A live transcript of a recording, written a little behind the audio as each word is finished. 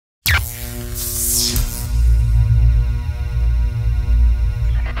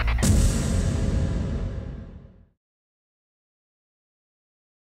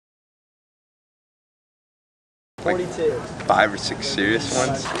Like 42. 5 or 6 serious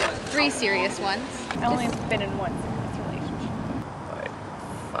ones. 3 serious ones. I only been in one relationship. Like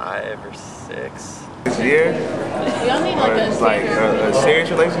 5 or 6. This year? You only like a like a serious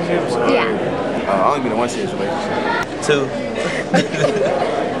relationship? Yeah. I've only been in one serious relationship. 2.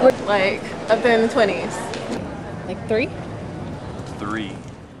 like up there in the 20s. Like 3? 3.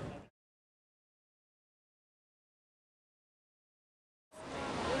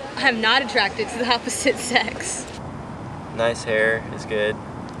 I'm not attracted to the opposite sex. Nice hair is good.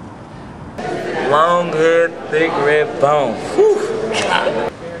 Long hair, thick red bone. Whew.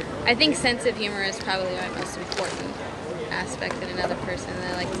 I think sense of humor is probably my most important aspect in another person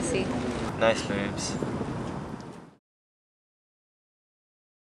that I like to see. Nice boobs.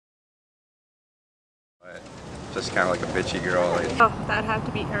 Just kind of like a bitchy girl. Like. Oh, that'd have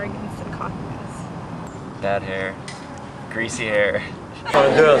to be arrogance and cockiness. Bad hair. Greasy hair.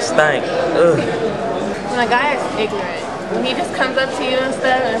 When a girl stank. Ugh. When a guy is ignorant, when he just comes up to you and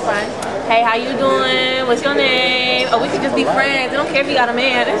stuff and it's like, hey, how you doing? What's your name? Oh, we could just be friends. I don't care if you got a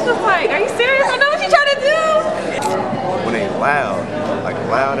man. It's just like, are you serious? I know what you trying to do. When they loud, like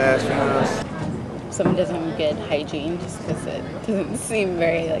loud ass females. Someone doesn't have good hygiene just because it doesn't seem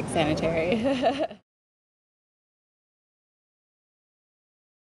very like sanitary.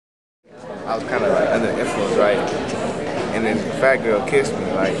 I was kind of like under the influence, right? And then the fat girl kissed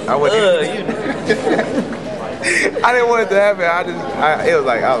me. Like I wasn't. I didn't want it to happen. It was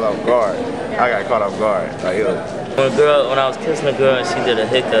like I was off guard. I got caught off guard. Like it was. When I was kissing a girl and she did a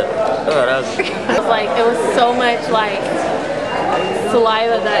hiccup. Oh, that was. It was like, it was so much like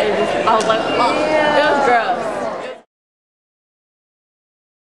saliva that I was like, oh, it was gross.